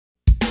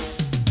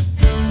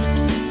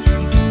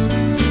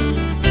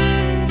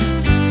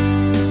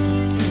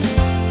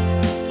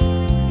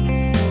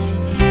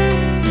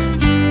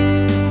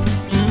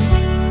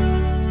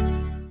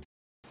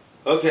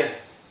Okay,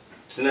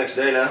 it's the next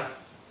day now.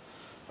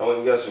 I went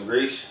and got some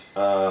grease.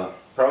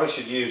 Probably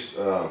should use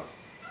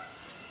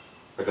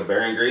like a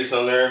bearing grease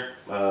on there,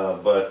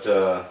 but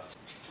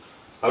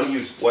I'm gonna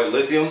use white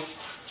lithium,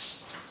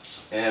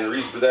 and the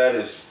reason for that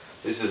is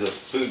this is a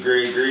food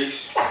grade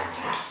grease.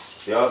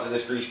 The odds of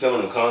this grease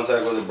coming in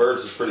contact with the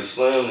birds is pretty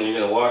slim, and you're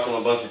gonna wash them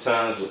a bunch of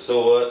times, but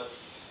so what?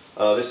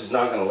 This is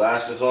not gonna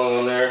last as long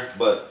on there,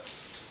 but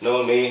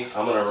knowing me,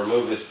 I'm gonna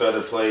remove this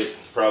feather plate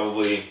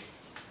probably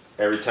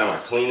every time I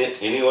clean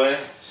it anyway,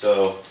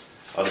 so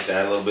I'll just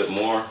add a little bit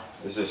more.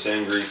 This is the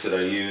same grease that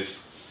I use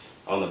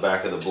on the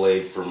back of the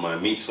blade for my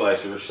meat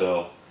slicer,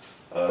 so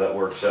that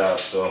works out.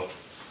 So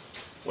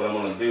what I'm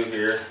going to do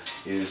here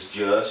is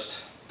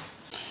just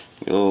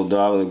get a little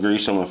dab of the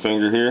grease on my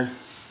finger here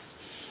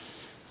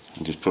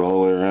and just put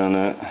all the way around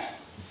that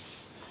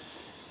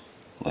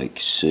like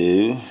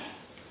so.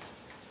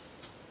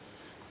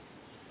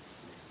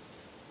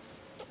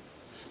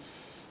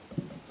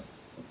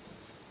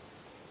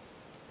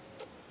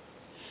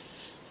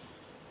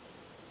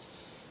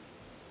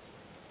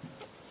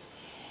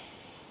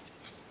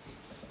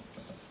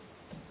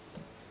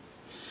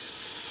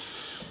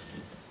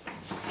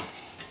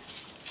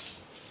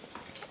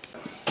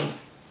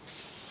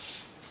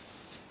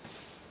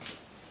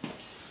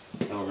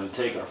 Now we're going to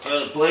take our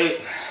feather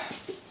plate,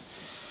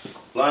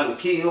 line the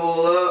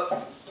keyhole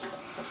up,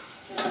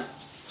 and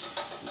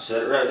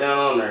set it right down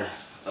on there.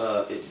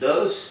 It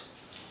does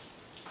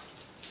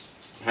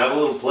have a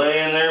little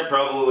play in there,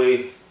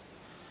 probably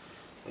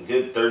a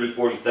good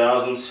 30-40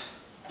 thousandths,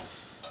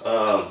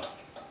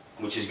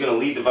 which is going to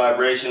lead to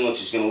vibration,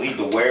 which is going to lead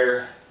to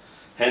wear,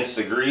 hence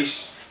the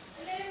grease.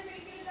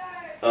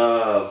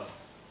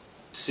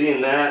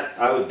 Seeing that,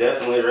 I would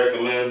definitely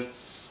recommend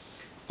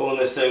pulling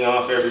this thing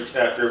off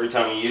after every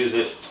time you use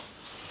it.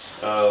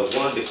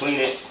 One, to clean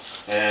it,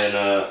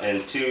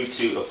 and two,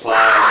 to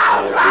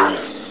apply more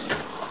grease.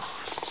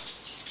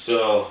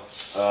 So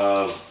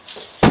I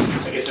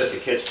guess that's a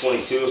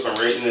catch-22 if I'm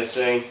rating this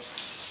thing.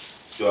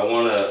 Do I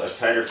want a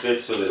tighter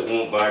fit so that it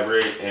won't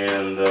vibrate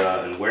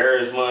and wear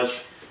as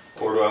much,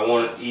 or do I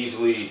want it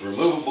easily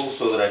removable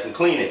so that I can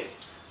clean it?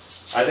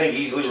 I think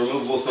easily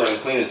removable so I can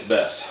clean it's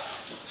best.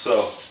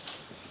 So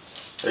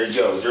there you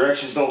go. The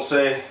directions don't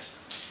say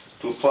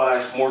to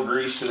apply more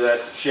grease to that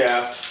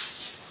shaft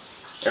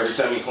every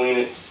time you clean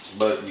it,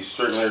 but you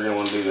certainly are going to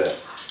want to do that.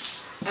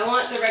 I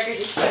want the record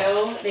to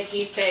show that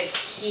he said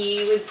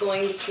he was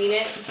going to clean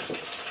it.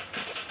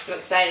 I'm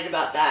excited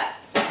about that.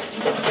 So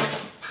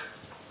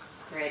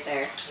right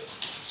there.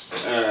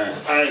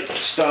 Alright, I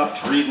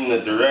stopped reading the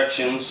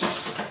directions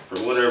for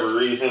whatever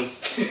reason.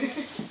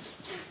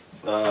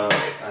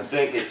 I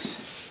think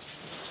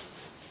it's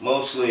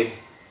mostly,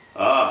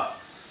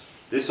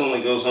 this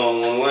only goes on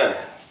one way.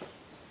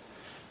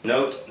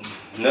 Note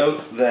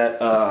that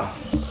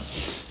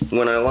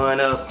when I line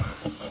up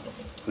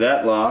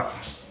that lock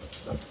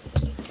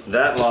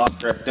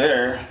right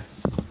there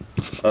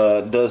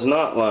does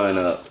not line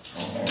up.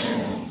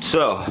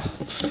 So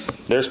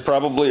there's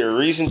probably a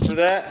reason for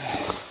that.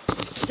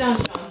 Dun,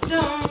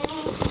 dun,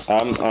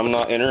 dun. I'm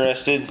not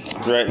interested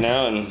right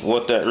now in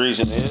what that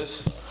reason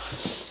is.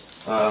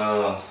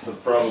 It'll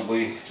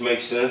probably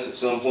make sense at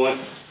some point.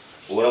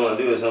 But what I'm going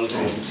to do is I'm just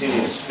going to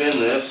continue to spin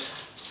this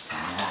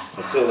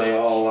until they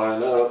all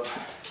line up,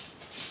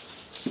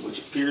 which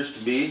appears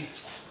to be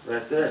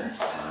right there.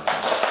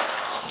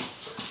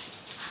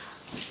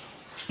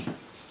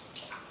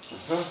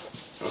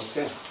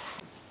 Okay.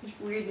 It's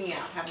weirding me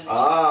out having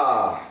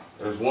this.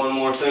 There's one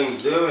more thing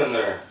to do in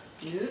there.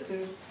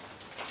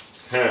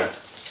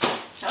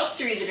 Helps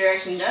to read the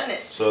direction, doesn't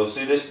it? So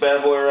see this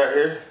bad boy right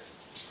here?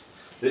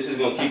 This is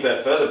going to keep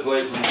that feather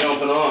plate from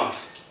jumping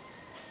off.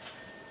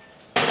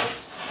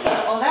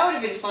 Well, that would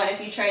have been fun if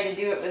you tried to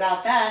do it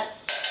without that.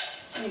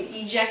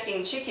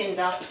 Ejecting chickens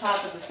out the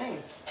top of the thing.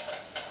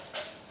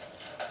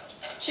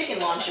 Chicken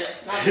launcher,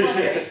 not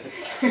plucker.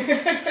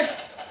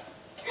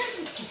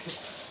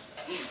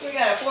 We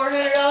got a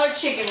 $400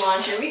 chicken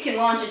launcher. We can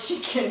launch a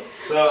chicken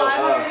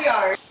 500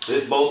 yards.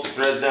 This bolt that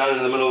threads down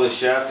in the middle of this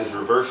shaft is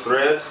reverse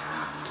threads.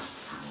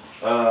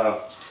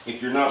 If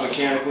you're not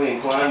mechanically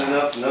inclined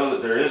enough to know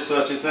that there is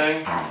such a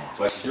thing,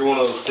 like if you're one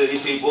of those city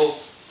people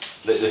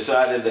that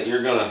decided that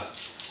you're going to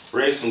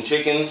raise some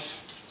chickens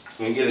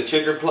and get a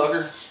chicken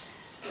plucker,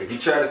 if you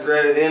try to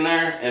thread it in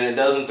there and it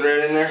doesn't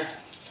thread in there,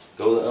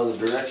 go the other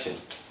direction.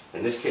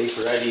 In this case,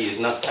 your ID is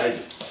not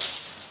tightened.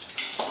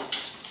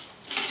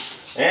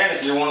 And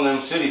if you're one of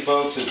them city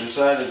folks that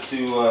decided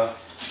to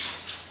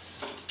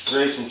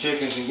raise some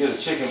chickens and get a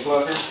chicken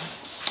plucker,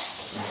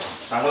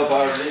 I hope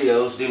our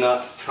videos do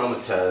not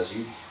traumatize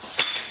you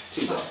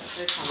too much.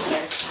 They're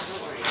traumatized,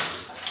 don't worry.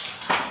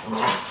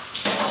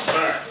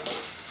 Alright.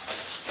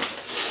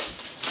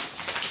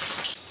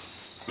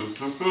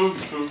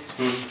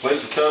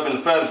 Place the tub in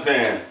the feather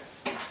pan.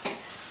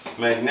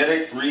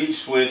 Magnetic reed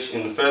switch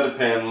in the feather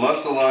pan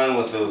must align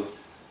with the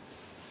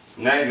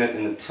magnet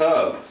in the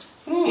tub.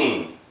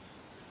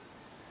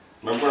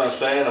 Remember what I was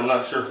saying? I'm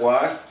not sure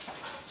why.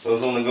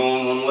 Those only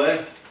going one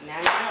way. Now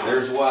you know.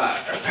 There's why.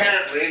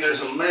 Apparently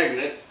there's a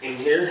magnet in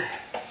here.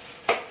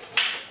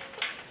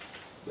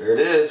 There it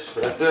is,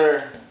 right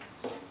there.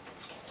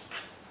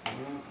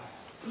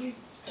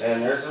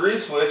 And there's the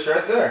reed switch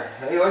right there.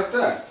 How do you like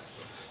that?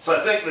 So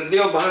I think the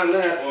deal behind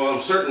that, well,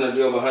 I'm certain the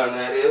deal behind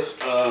that is,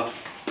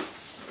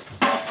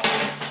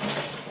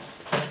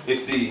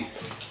 if the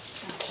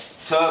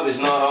tub is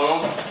not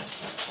on,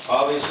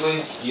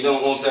 obviously you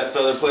don't want that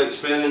feather plate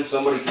spinning.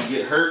 Somebody could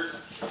get hurt.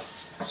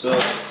 So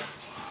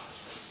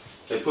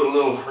they put a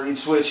little reed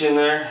switch in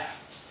there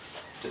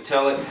to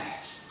tell it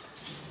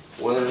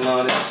whether or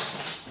not it's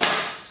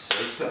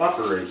safe to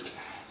operate.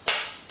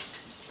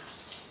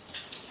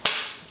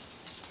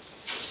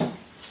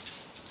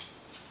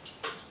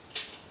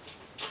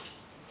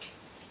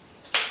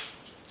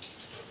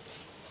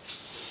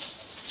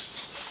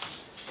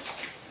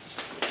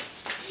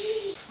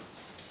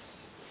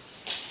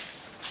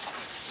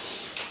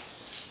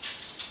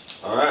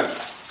 Alright,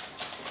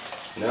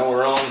 now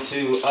we're on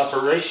to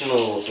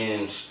operational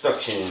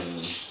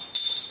instructions.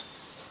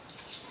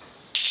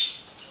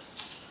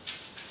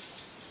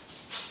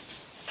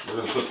 We're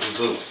going to put these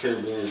little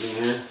carabiners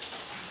in here,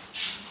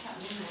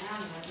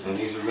 and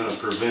these are going to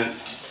prevent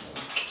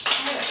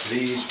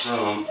these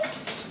from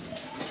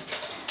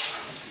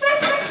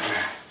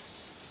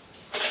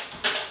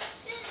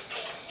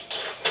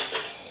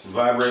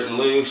vibrating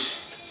loose.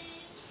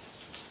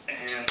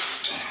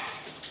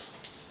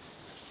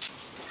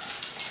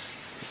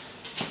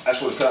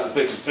 That's what a cotton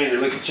picking finger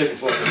licking chicken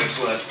plucker looks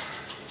like.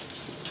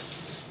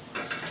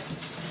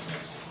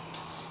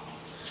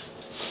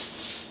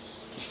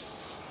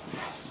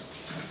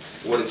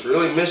 What it's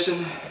really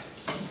missing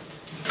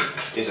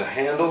is a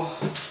handle.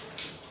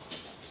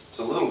 It's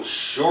a little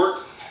short.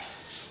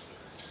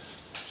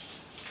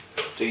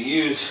 To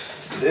use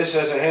this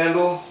as a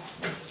handle,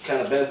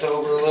 kind of bent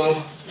over a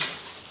little.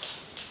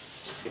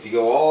 If you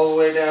go all the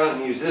way down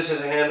and use this as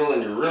a handle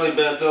and you're really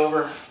bent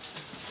over,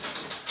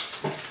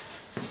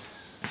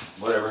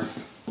 whatever.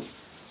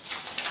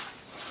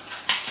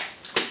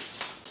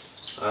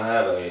 I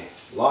have a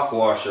lock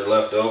washer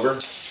left over.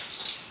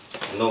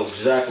 I know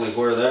exactly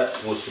where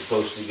that was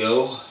supposed to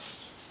go.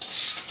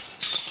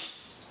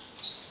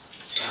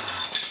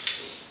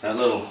 That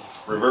little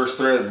reverse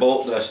threaded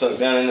bolt that I stuck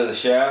down into the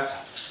shaft.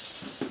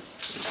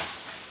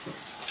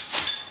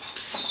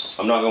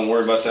 I'm not going to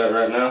worry about that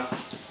right now.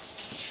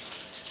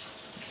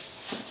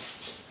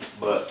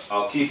 But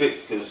I'll keep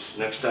it because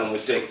next time we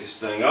take this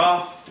thing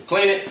off to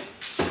clean it,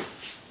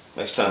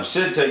 next time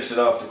Sid takes it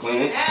off to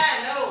clean it,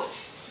 no.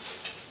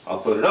 I'll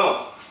put it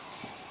on.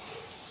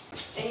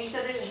 And you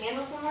said there's a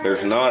handle somewhere?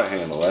 There's not a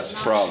handle, that's the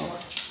problem.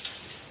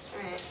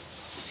 Alright.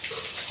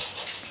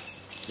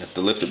 You have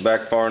to lift it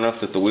back far enough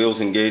that the wheel's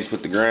engaged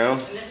with the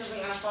ground. And this isn't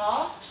going to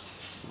fall?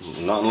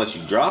 Not unless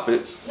you drop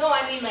it. No,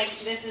 I mean like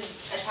this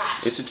is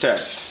attached. It's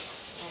attached.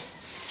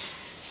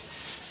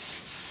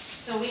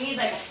 So we need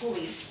like a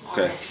pulley on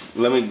Okay, it.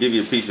 let me give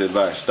you a piece of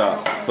advice.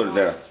 Stop, put it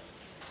down.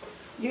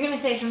 You're going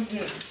to say something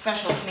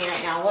special to me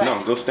right now. What?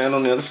 No, go stand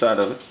on the other side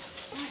of it.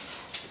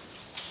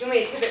 You want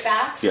me to tip it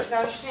back? Yeah. Is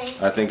that what you're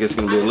saying? I think it's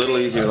going to be a little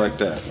easier like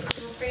that. I'm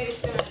afraid it's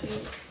going to be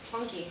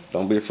funky.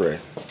 Don't be afraid.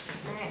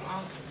 Alright,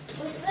 well.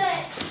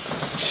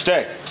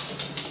 Stay.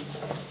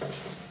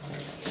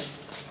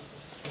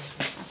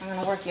 That's not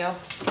going to work, yo.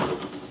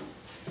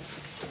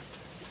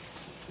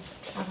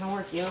 Not going to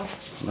work, yo.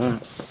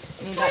 Alright.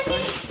 You need that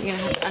one. You're going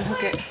to have to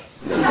unhook it.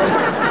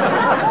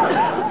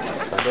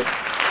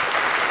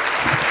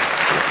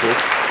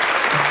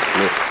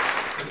 Lift.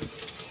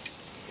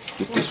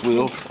 Get this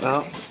wheel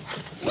out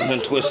and then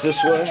twist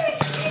this way.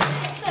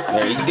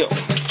 There you go.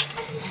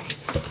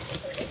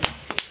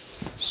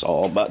 It's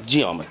all about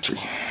geometry.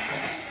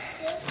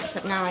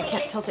 Except now I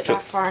can't tilt it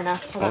back far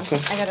enough. Hold on.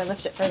 I gotta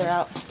lift it further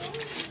out.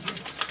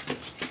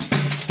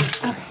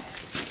 Oh.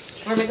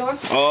 Where am I going?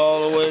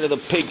 All the way to the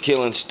pig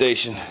killing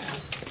station.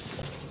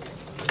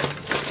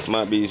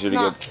 Might be easier to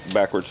go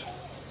backwards.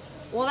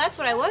 Well, that's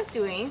what I was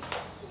doing.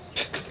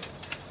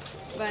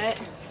 But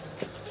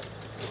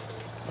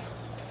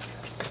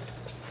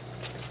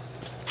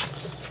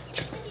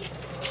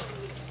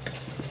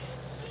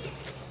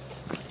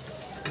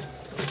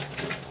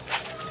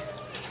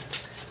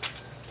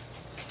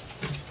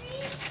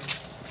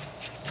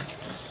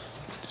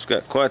it's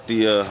got quite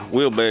the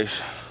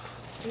wheelbase.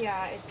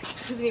 yeah, it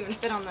doesn't even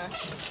fit on the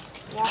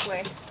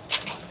walkway.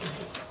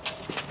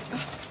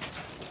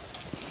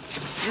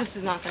 This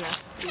is not gonna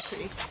be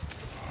pretty.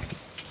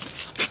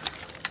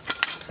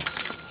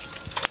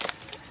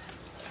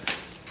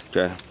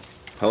 Okay,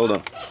 hold on.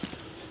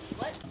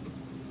 What?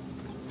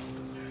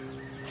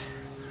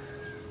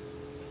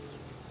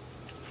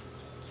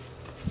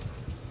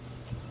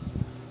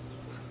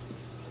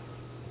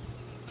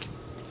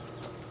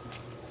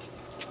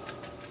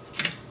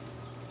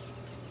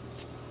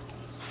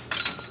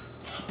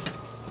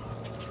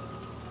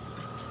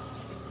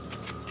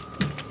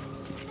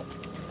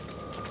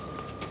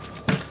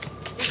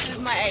 This is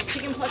my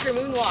chicken plucker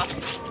moonwalk.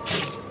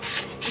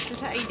 This is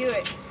how you do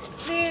it.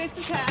 This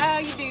is how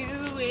you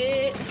do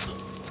it.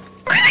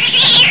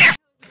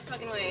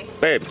 fucking way.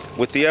 Babe,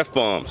 with the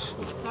F-bombs.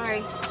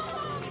 Sorry.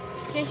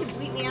 Can't you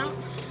bleep me out?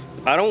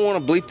 I don't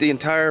want to bleep the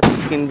entire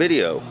fucking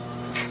video.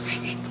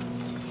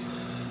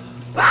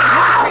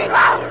 Fucking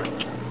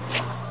hypocrite.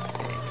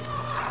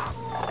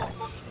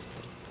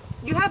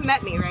 You have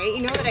met me, right?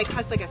 You know that I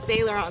cuss like a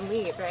sailor on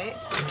leave, right?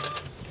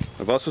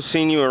 I've also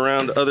seen you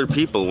around other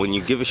people when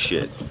you give a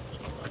shit.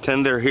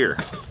 Pretend they're here.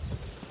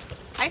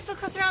 I still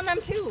cuss around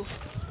them too.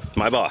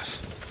 My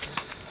boss.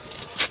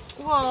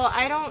 Well,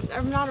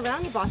 I'm not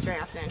around your boss very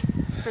often.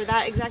 For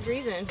that exact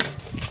reason.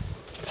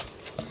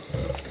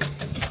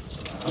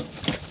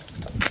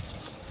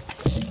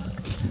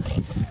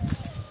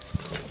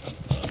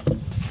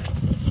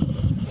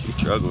 She's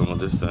struggling with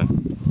this thing.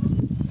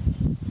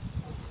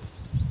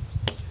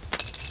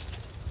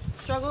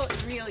 Struggle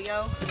is real,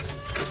 yo.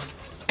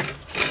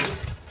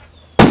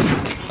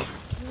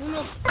 This is the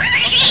most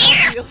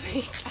fucking real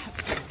face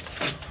ever.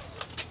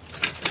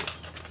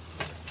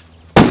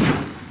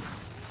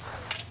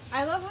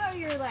 I love how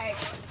you're like.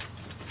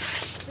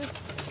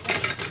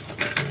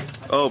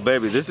 Oh,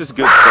 baby, this is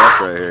good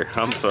stuff right here.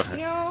 I'm sorry.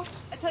 You know,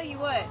 I tell you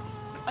what,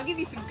 I'll give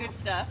you some good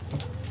stuff.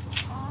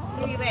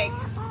 Give you like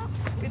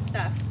good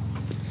stuff.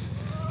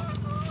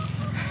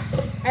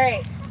 All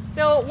right.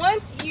 So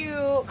once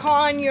you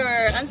con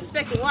your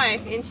unsuspecting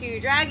wife into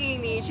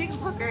dragging the chicken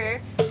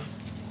plucker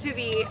to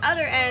the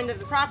other end of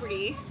the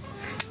property,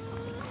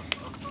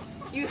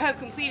 you have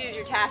completed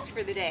your task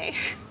for the day.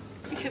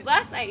 Because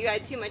last night you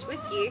had too much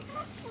whiskey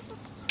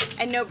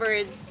and no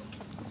birds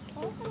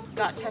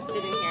got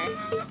tested in here.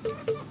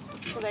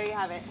 So there you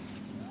have it.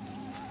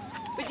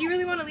 But do you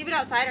really want to leave it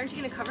outside? Aren't you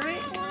going to cover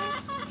it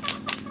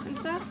and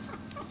stuff?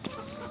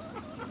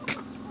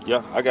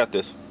 Yeah, I got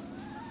this.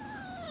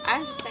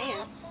 I'm just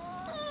saying.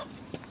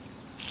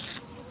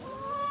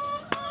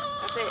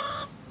 That's it.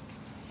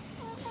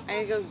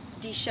 I gotta go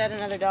de-shed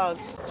another dog.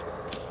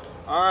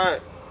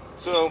 Alright,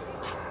 so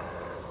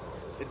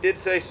it did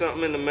say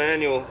something in the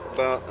manual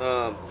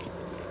about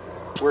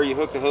where you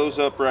hook the hose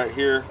up right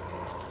here.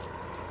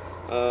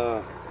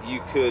 You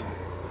could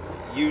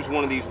use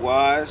one of these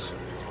Ys,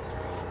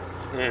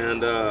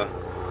 and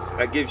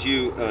that gives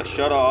you a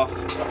shut off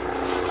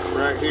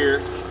right here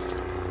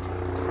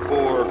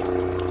for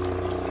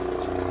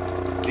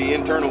the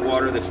internal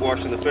water that's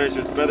washing the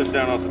feathers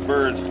down off the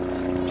birds.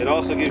 It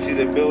also gives you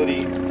the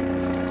ability to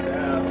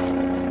have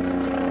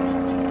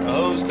a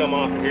hose come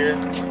off of here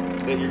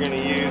that you're going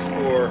to use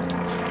for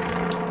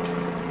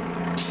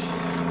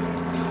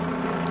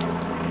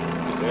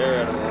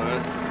there out of the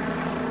line.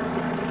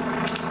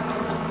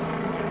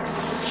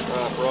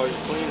 For all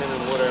your cleaning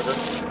and whatever.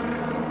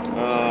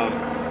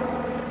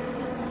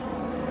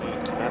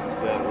 That's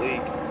got a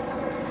leak.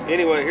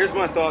 Anyway, here's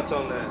my thoughts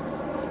on that.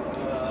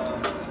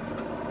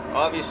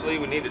 Obviously,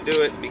 we need to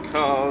do it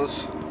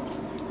because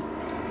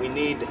we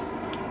need to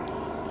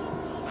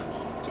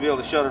be able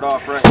to shut it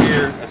off right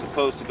here as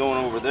opposed to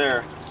going over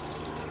there.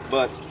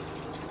 But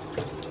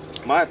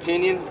my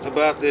opinion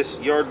about this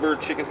Yardbird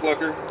chicken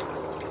plucker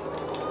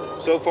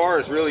so far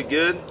is really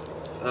good.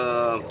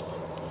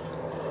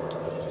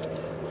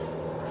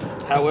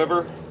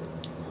 However,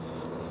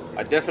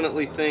 I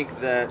definitely think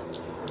that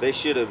they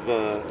should have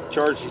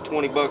charged you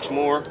 20 bucks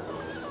more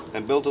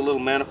and built a little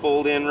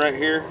manifold in right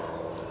here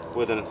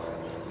with a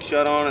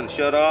shut on and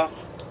shut off,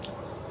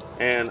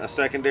 and a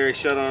secondary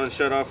shut on and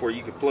shut off where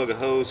you could plug a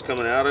hose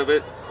coming out of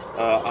it.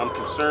 I'm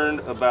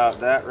concerned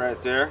about that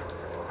right there.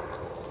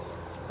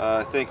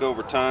 I think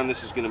over time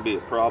this is going to be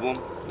a problem.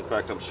 In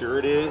fact, I'm sure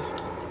it is.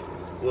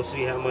 We'll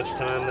see how much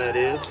time that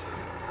is.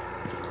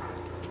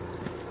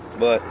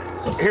 But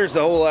here's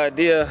the whole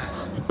idea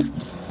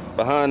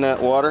behind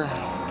that water.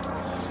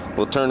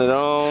 We'll turn it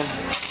on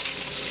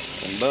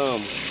and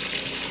boom,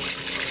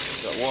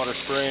 got water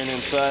spraying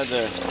inside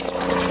there.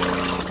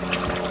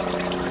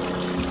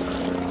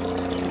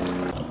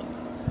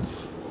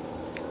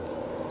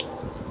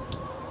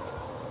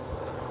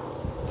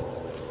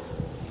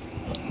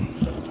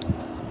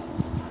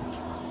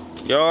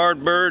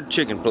 Yardbird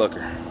chicken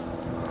plucker.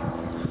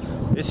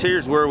 This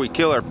here's where we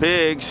kill our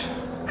pigs.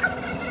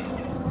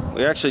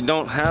 We actually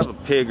don't have a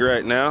pig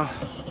right now.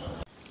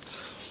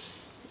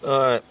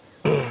 Alright,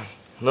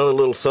 another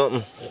little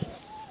something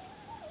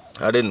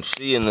I didn't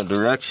see in the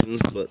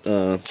directions, but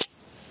I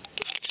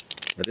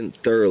didn't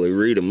thoroughly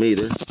read them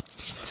either,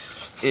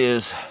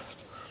 is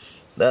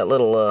that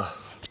little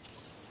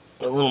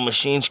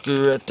machine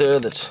screw right there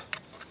that's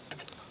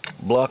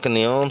blocking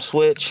the on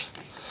switch.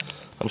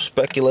 I'm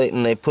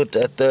speculating they put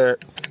that there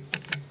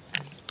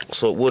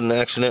so it wouldn't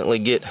accidentally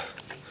get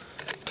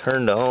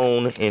turned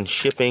on in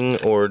shipping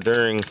or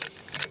during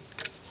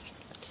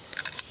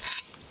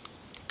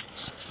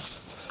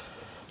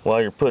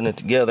while you're putting it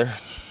together.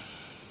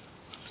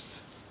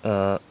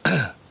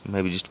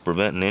 Maybe just to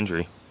prevent an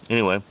injury.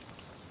 Anyway,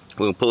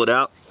 we'll pull it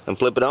out and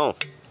flip it on,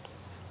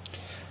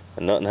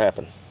 and nothing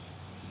happened.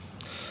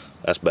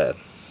 That's bad.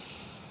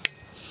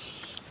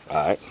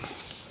 Alright,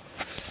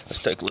 let's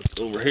take a look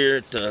over here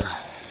at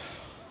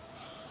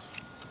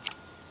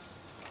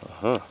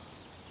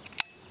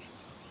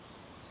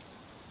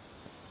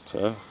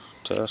okay,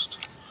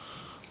 test.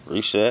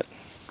 reset,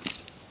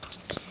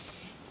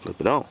 flip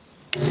it on.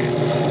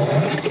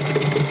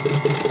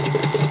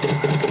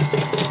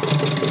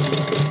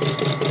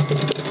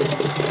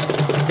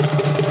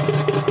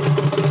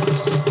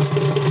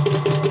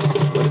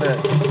 Look at that.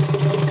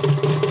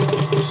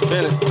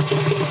 Spin it.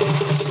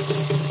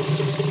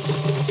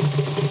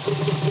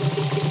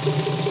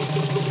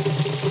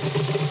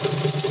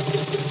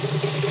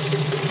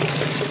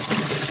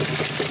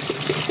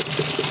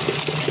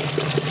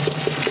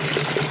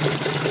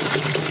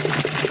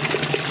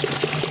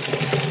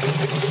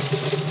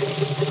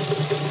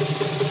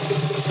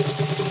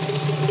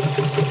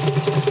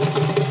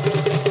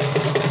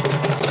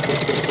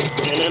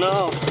 And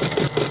off.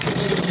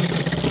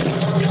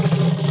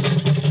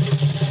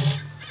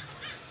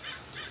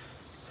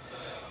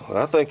 Well,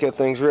 I think that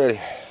thing's ready.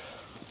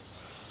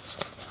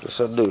 Yes,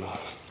 I do.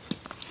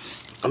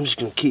 I'm just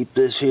gonna keep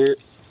this here.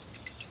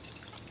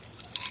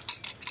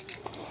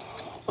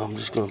 I'm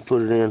just gonna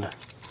put it in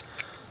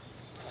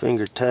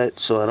finger tight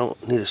so I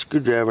don't need a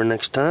screwdriver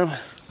next time.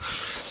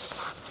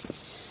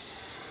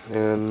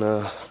 And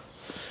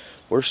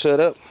we're set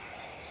up.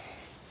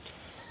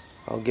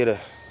 I'll get a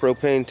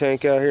propane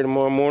tank out here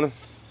tomorrow morning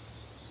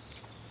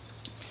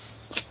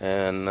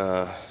and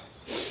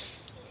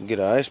get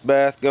an ice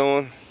bath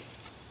going,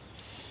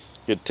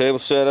 get a table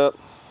set up,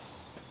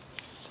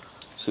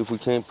 see if we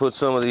can't put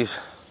some of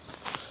these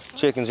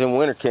chickens in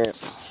winter camp.